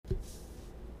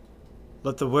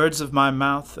Let the words of my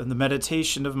mouth and the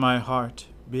meditation of my heart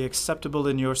be acceptable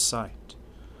in your sight,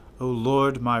 O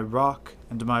Lord, my rock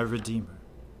and my redeemer.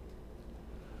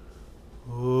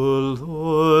 O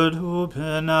Lord,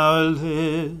 open our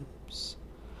lips,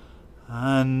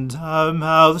 and our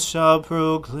mouth shall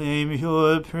proclaim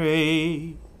your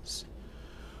praise.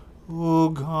 O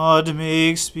God,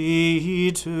 make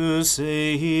speed to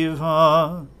save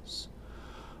us.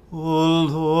 O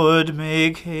Lord,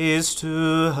 make haste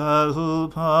to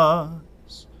help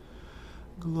us.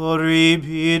 Glory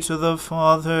be to the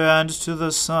Father, and to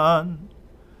the Son,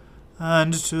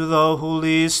 and to the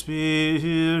Holy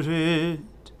Spirit,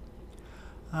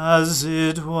 as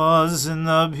it was in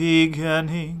the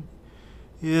beginning,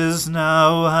 is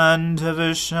now, and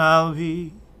ever shall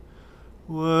be,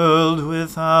 world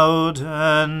without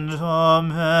end.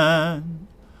 Amen.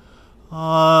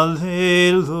 Alleluia.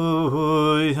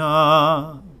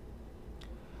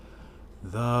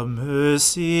 The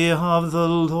mercy of the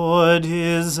Lord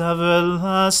is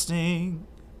everlasting.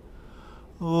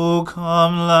 O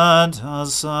come, let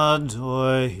us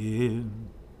adore him.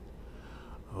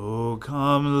 O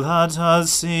come, let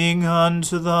us sing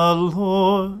unto the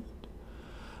Lord.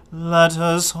 Let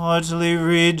us heartily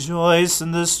rejoice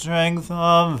in the strength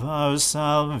of our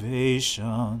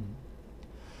salvation.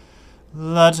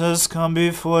 Let us come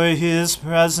before his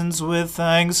presence with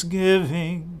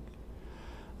thanksgiving,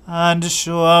 and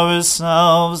show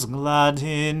ourselves glad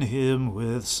in him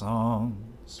with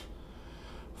songs.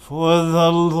 For the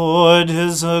Lord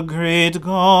is a great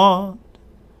God,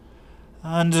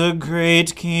 and a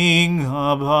great King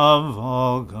above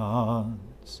all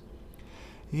gods.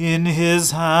 In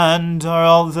his hand are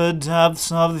all the depths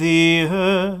of the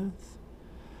earth,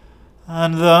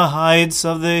 and the heights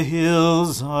of the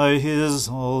hills are his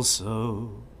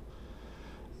also.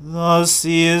 The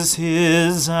sea is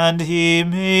his, and he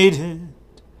made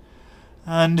it,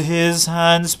 and his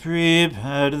hands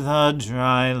prepared the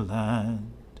dry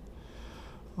land.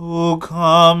 O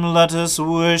come, let us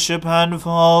worship and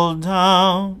fall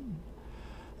down,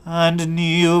 and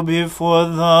kneel before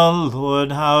the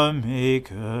Lord our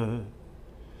Maker.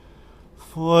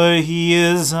 For he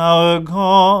is our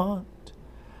God,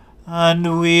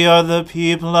 and we are the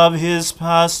people of his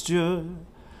pasture,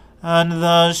 and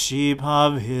the sheep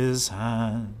of his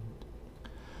hand.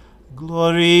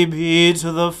 Glory be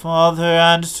to the Father,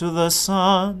 and to the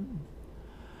Son,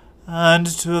 and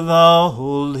to the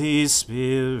Holy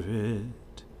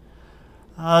Spirit,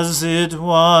 as it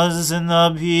was in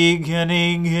the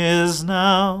beginning, is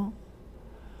now,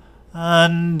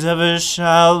 and ever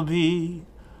shall be,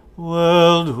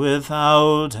 world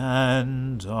without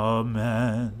end.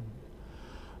 Amen.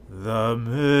 The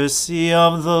mercy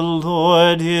of the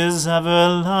Lord is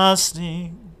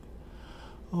everlasting.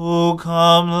 O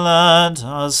come, let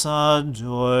us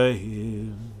adore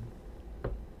him.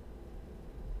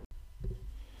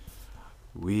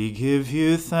 We give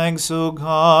you thanks, O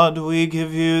God, we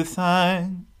give you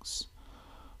thanks,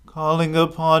 calling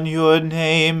upon your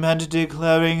name and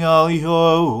declaring all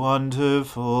your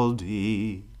wonderful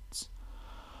deeds.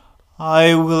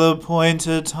 I will appoint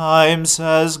a time,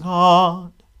 says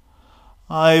God.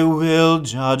 I will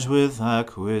judge with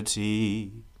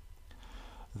equity.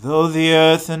 Though the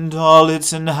earth and all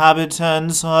its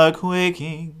inhabitants are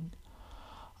quaking,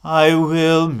 I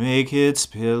will make its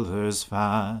pillars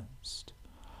fast.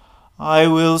 I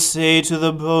will say to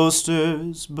the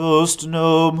boasters, boast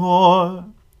no more,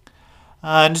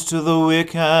 and to the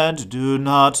wicked, do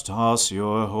not toss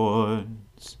your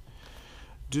horns.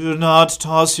 Do not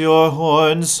toss your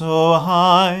horns so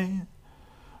high,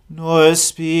 nor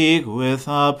speak with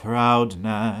a proud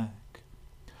neck.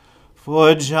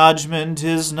 For judgment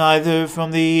is neither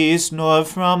from the east nor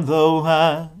from the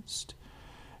west,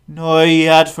 nor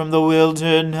yet from the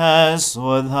wilderness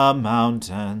or the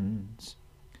mountains.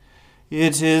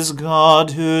 It is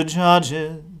God who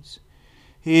judges.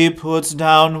 He puts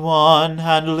down one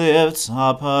and lifts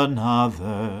up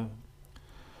another.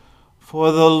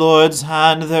 For the Lord's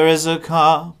hand there is a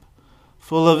cup,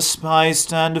 full of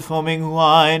spiced and foaming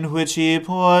wine, which he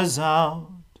pours out.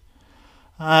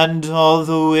 And all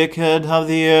the wicked of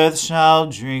the earth shall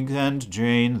drink and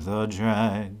drain the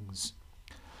dregs.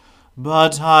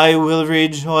 But I will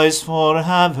rejoice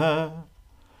forever.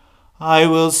 I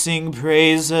will sing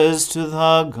praises to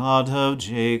the God of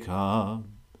Jacob.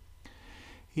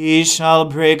 He shall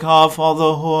break off all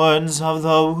the horns of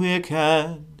the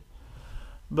wicked,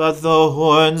 but the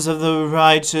horns of the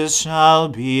righteous shall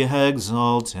be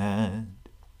exalted.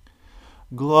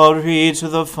 Glory to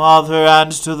the Father,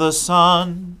 and to the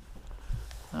Son,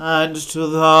 and to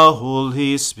the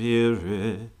Holy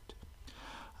Spirit,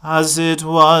 as it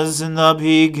was in the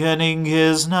beginning,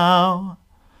 is now,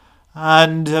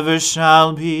 and ever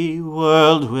shall be,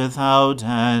 world without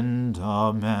end.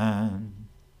 Amen.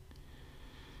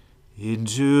 In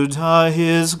Judah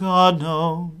is God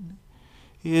known,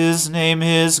 his name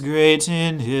is great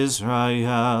in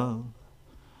Israel.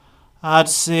 At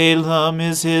Salem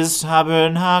is his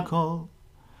tabernacle,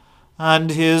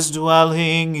 and his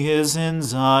dwelling is in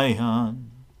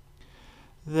Zion.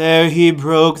 There he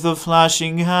broke the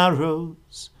flashing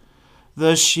arrows,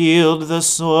 the shield, the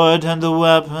sword, and the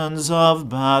weapons of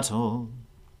battle.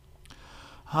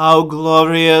 How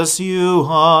glorious you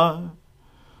are,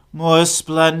 more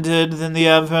splendid than the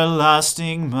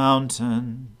everlasting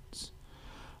mountains.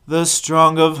 The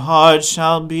strong of heart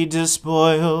shall be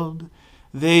despoiled,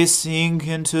 they sink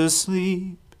into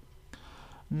sleep.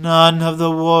 None of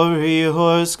the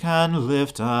warriors can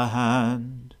lift a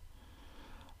hand.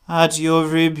 At your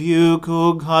rebuke,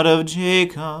 O God of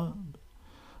Jacob,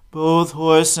 both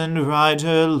horse and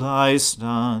rider lie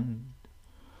stunned.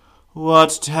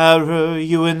 What terror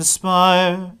you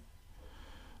inspire!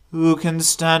 Who can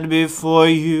stand before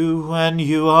you when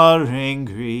you are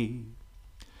angry?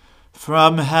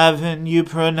 From heaven you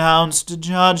pronounced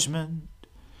judgment.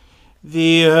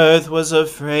 The earth was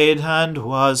afraid and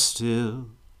was still.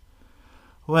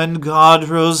 When God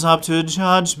rose up to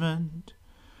judgment,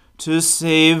 to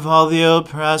save all the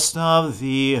oppressed of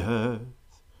the earth.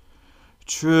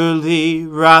 Truly,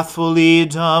 wrathful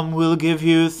Edom will give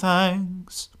you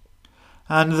thanks,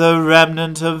 and the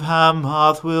remnant of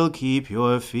Hamath will keep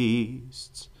your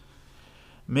feasts.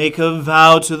 Make a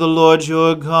vow to the Lord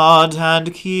your God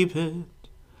and keep it.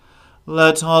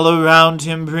 Let all around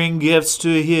him bring gifts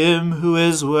to him who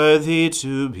is worthy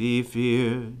to be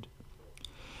feared.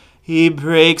 He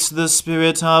breaks the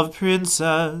spirit of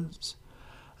princes,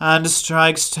 and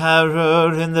strikes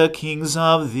terror in the kings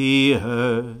of the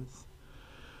earth.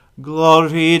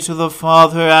 Glory to the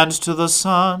Father, and to the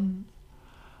Son,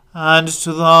 and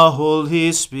to the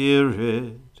Holy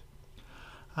Spirit,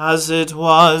 as it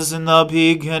was in the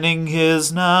beginning,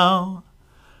 is now,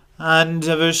 and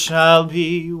ever shall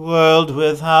be, world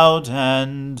without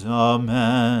end.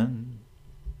 Amen.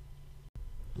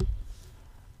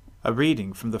 A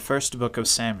reading from the first book of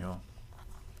Samuel.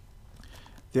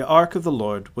 The ark of the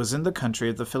Lord was in the country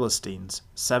of the Philistines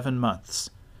 7 months.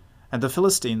 And the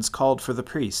Philistines called for the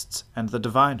priests and the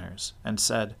diviners, and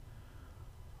said,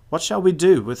 What shall we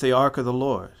do with the ark of the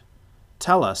Lord?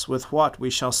 Tell us with what we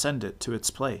shall send it to its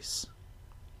place.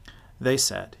 They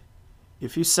said,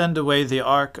 If you send away the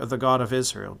ark of the God of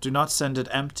Israel, do not send it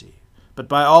empty, but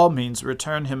by all means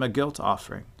return him a guilt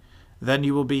offering. Then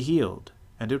you will be healed,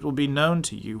 and it will be known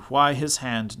to you why his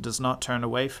hand does not turn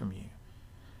away from you.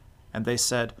 And they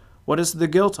said, What is the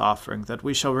guilt offering that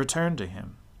we shall return to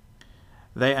him?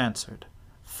 They answered,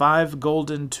 5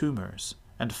 golden tumors,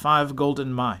 and 5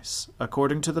 golden mice,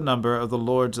 according to the number of the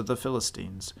lords of the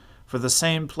Philistines, for the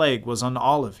same plague was on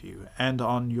all of you, and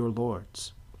on your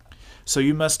lords. So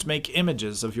you must make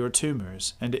images of your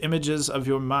tumors, and images of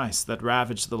your mice that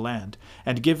ravage the land,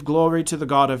 and give glory to the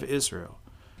God of Israel.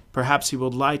 Perhaps he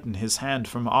will lighten his hand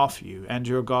from off you, and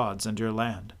your gods, and your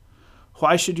land.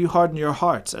 Why should you harden your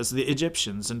hearts, as the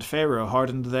Egyptians and Pharaoh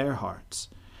hardened their hearts?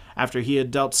 After he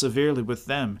had dealt severely with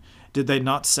them, did they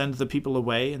not send the people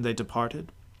away, and they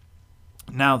departed?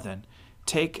 Now then,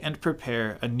 take and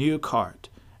prepare a new cart,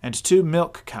 and 2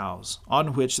 milk cows,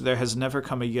 on which there has never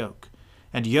come a yoke,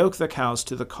 and yoke the cows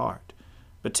to the cart,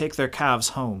 but take their calves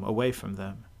home away from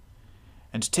them.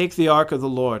 And take the ark of the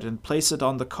Lord, and place it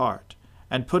on the cart,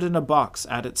 and put in a box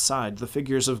at its side the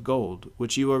figures of gold,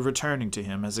 which you are returning to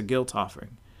him as a guilt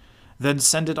offering. Then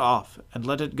send it off, and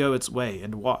let it go its way,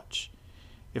 and watch.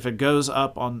 If it goes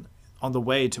up on the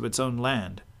way to its own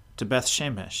land, to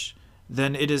Beth-Shemesh,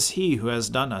 then it is he who has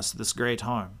done us this great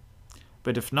harm.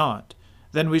 But if not,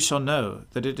 then we shall know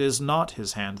that it is not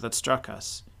his hand that struck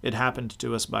us. It happened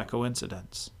to us by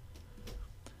coincidence.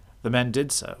 The men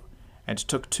did so, and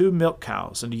took 2 milk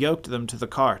cows, and yoked them to the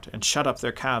cart, and shut up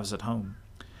their calves at home.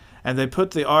 And they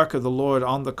put the ark of the Lord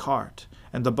on the cart,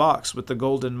 and the box with the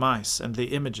golden mice, and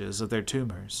the images of their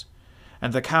tumors.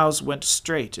 And the cows went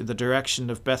straight in the direction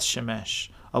of Beth-Shemesh,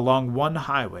 along one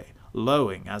highway,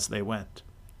 lowing as they went.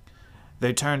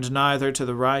 They turned neither to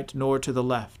the right nor to the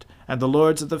left, and the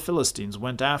lords of the Philistines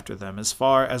went after them as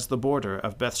far as the border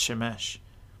of Beth-Shemesh.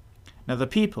 Now the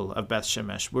people of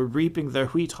Beth-Shemesh were reaping their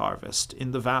wheat harvest in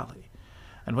the valley,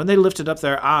 and when they lifted up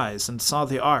their eyes and saw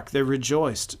the ark, they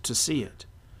rejoiced to see it.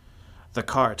 The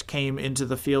cart came into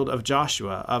the field of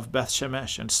Joshua of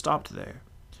Beth-Shemesh and stopped there.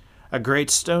 A great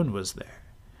stone was there,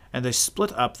 and they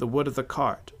split up the wood of the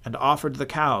cart, and offered the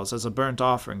cows as a burnt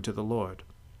offering to the Lord.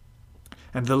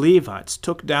 And the Levites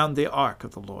took down the ark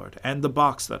of the Lord, and the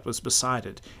box that was beside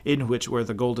it, in which were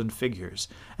the golden figures,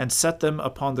 and set them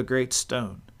upon the great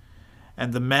stone.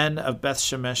 And the men of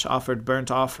Bethshemesh offered burnt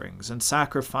offerings, and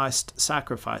sacrificed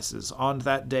sacrifices on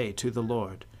that day to the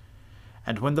Lord.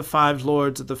 And when the 5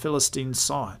 lords of the Philistines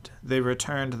saw it, they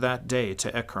returned that day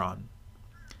to Ekron.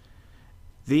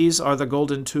 These are the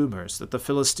golden tumors that the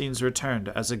Philistines returned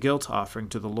as a guilt offering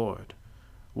to the Lord,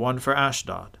 1 for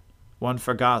Ashdod, 1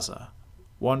 for Gaza,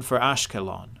 1 for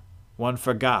Ashkelon, 1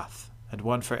 for Gath, and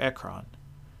 1 for Ekron,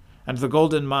 and the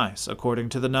golden mice, according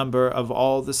to the number of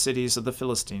all the cities of the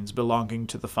Philistines belonging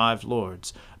to the 5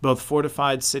 lords, both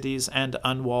fortified cities and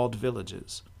unwalled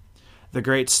villages. The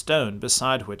great stone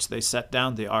beside which they set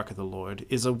down the ark of the Lord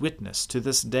is a witness to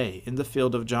this day in the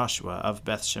field of Joshua of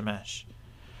Bethshemesh.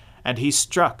 And he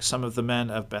struck some of the men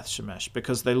of Bethshemesh,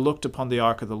 because they looked upon the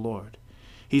ark of the Lord.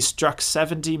 He struck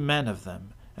 70 men of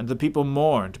them, and the people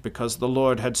mourned, because the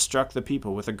Lord had struck the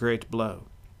people with a great blow.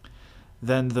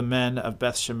 Then the men of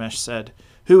Bethshemesh said,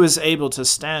 Who is able to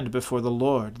stand before the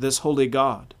Lord, this holy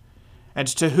God? And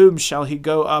to whom shall he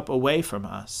go up away from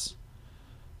us?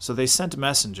 So they sent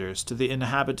messengers to the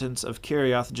inhabitants of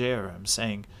Kiriath-Jearim,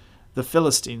 saying, The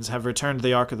Philistines have returned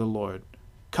the ark of the Lord.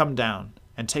 Come down,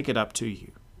 and take it up to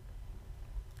you.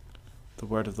 The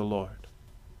word of the Lord.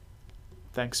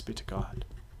 Thanks be to God.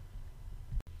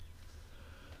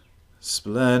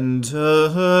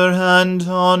 Splendor and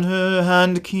honor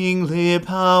and kingly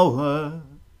power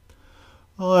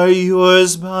are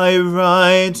yours by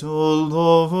right, O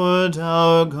Lord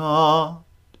our God.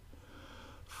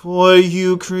 For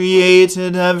you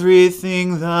created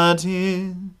everything that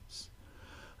is,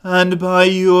 and by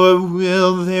your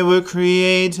will they were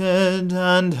created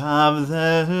and have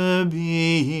their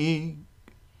being.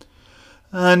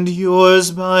 And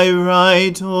yours by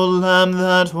right, O Lamb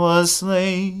that was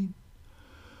slain,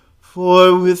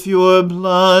 for with your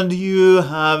blood you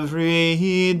have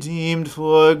redeemed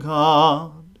for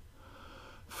God,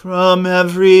 from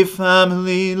every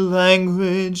family,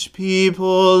 language,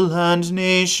 people, and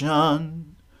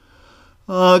nation,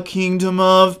 a kingdom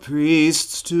of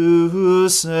priests to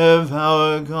serve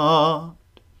our God.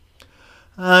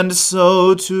 And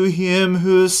so to him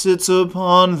who sits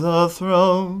upon the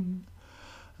throne,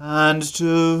 and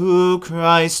to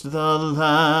Christ the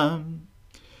Lamb,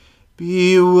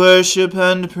 be worship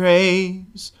and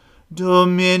praise,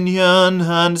 dominion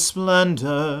and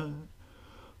splendor,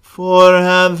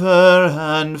 forever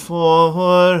and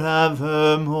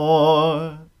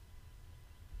forevermore.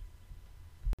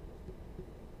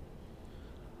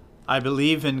 I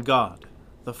believe in God,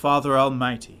 the Father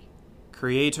Almighty,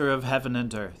 creator of heaven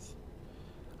and earth.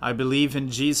 I believe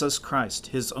in Jesus Christ,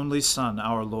 his only Son,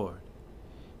 our Lord.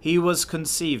 He was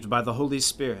conceived by the Holy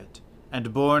Spirit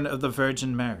and born of the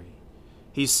Virgin Mary.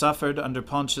 He suffered under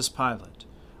Pontius Pilate,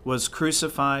 was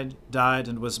crucified, died,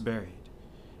 and was buried.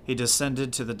 He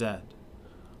descended to the dead.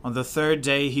 On the 3rd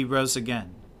day he rose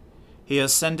again. He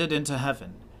ascended into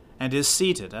heaven, and is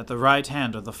seated at the right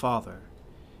hand of the Father.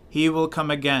 He will come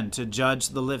again to judge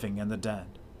the living and the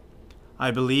dead.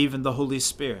 I believe in the Holy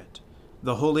Spirit,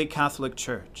 the Holy Catholic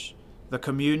Church, the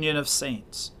communion of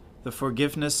saints, the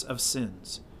forgiveness of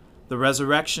sins, the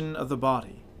resurrection of the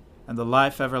body, and the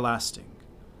life everlasting.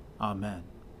 Amen.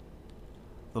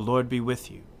 The Lord be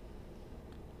with you.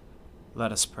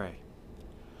 Let us pray.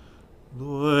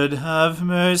 Lord, have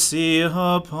mercy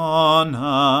upon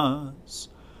us.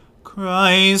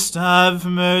 Christ, have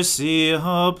mercy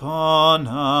upon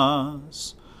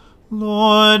us.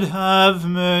 Lord, have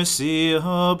mercy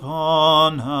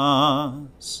upon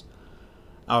us.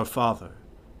 Our Father,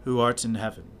 who art in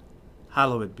heaven,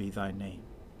 hallowed be thy name.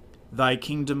 Thy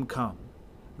kingdom come,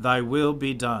 thy will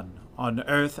be done, on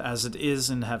earth as it is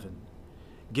in heaven.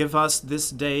 Give us this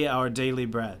day our daily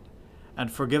bread,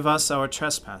 and forgive us our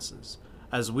trespasses,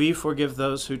 as we forgive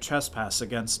those who trespass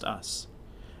against us.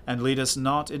 And lead us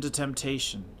not into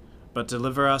temptation, but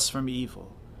deliver us from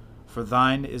evil. For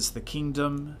thine is the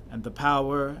kingdom, and the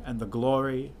power, and the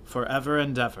glory, forever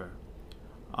and ever.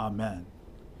 Amen.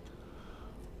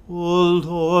 O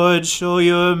Lord, show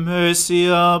your mercy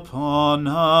upon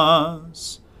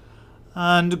us,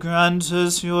 and grant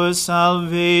us your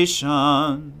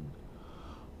salvation.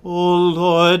 O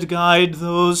Lord, guide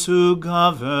those who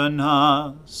govern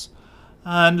us,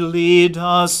 and lead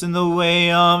us in the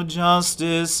way of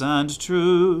justice and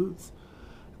truth.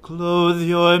 Clothe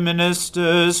your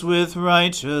ministers with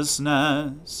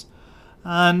righteousness,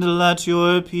 and let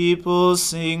your people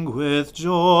sing with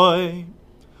joy.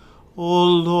 O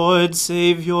Lord,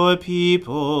 save your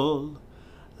people,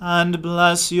 and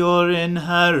bless your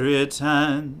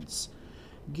inheritance.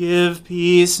 Give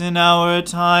peace in our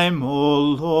time, O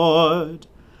Lord,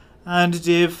 and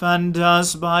defend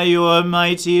us by your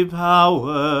mighty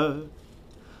power.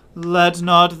 Let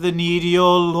not the needy,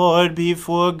 O Lord, be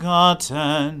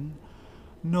forgotten,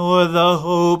 nor the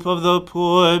hope of the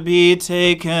poor be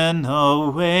taken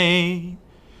away.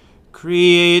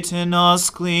 Create in us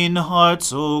clean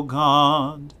hearts, O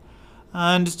God,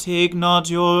 and take not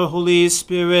your Holy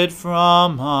Spirit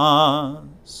from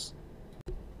us.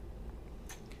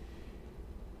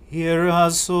 Hear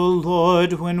us, O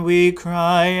Lord, when we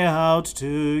cry out to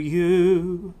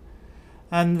you,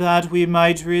 and that we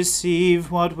might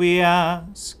receive what we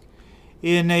ask,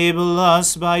 enable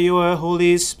us by your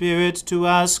Holy Spirit to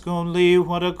ask only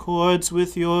what accords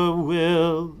with your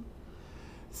will.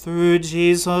 Through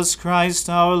Jesus Christ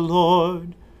our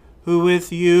Lord, who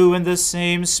with you in the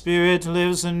same Spirit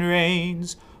lives and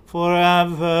reigns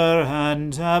forever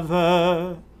and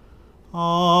ever.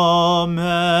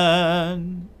 Amen.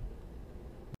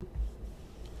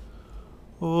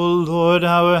 O Lord,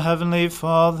 our heavenly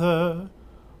Father,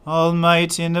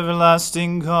 almighty and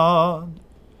everlasting God,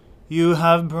 you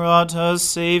have brought us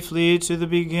safely to the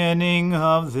beginning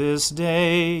of this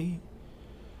day.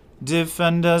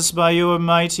 Defend us by your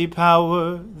mighty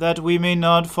power, that we may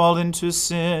not fall into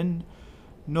sin,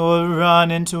 nor run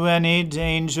into any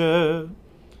danger,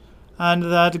 and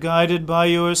that, guided by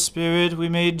your Spirit, we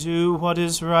may do what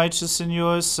is righteous in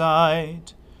your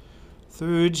sight.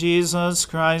 Through Jesus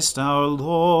Christ our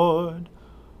Lord.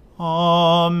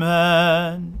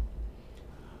 Amen.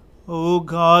 O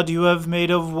God, you have made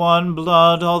of one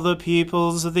blood all the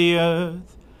peoples of the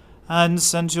earth, and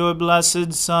sent your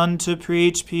blessed Son to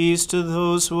preach peace to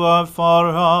those who are far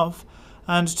off,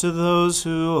 and to those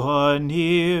who are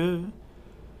near.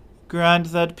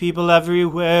 Grant that people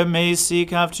everywhere may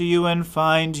seek after you and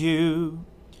find you.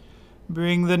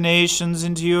 Bring the nations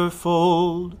into your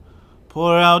fold.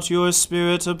 Pour out your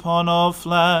Spirit upon all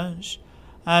flesh,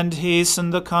 and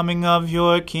hasten the coming of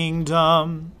your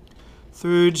kingdom.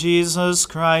 Through Jesus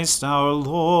Christ our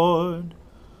Lord.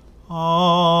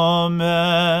 Amen.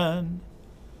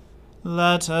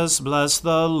 Let us bless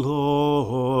the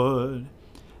Lord.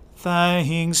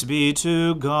 Thanks be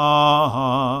to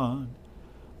God.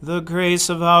 The grace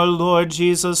of our Lord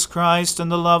Jesus Christ,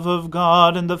 and the love of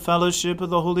God, and the fellowship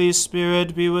of the Holy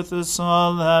Spirit be with us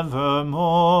all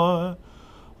evermore.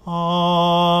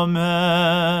 Amen.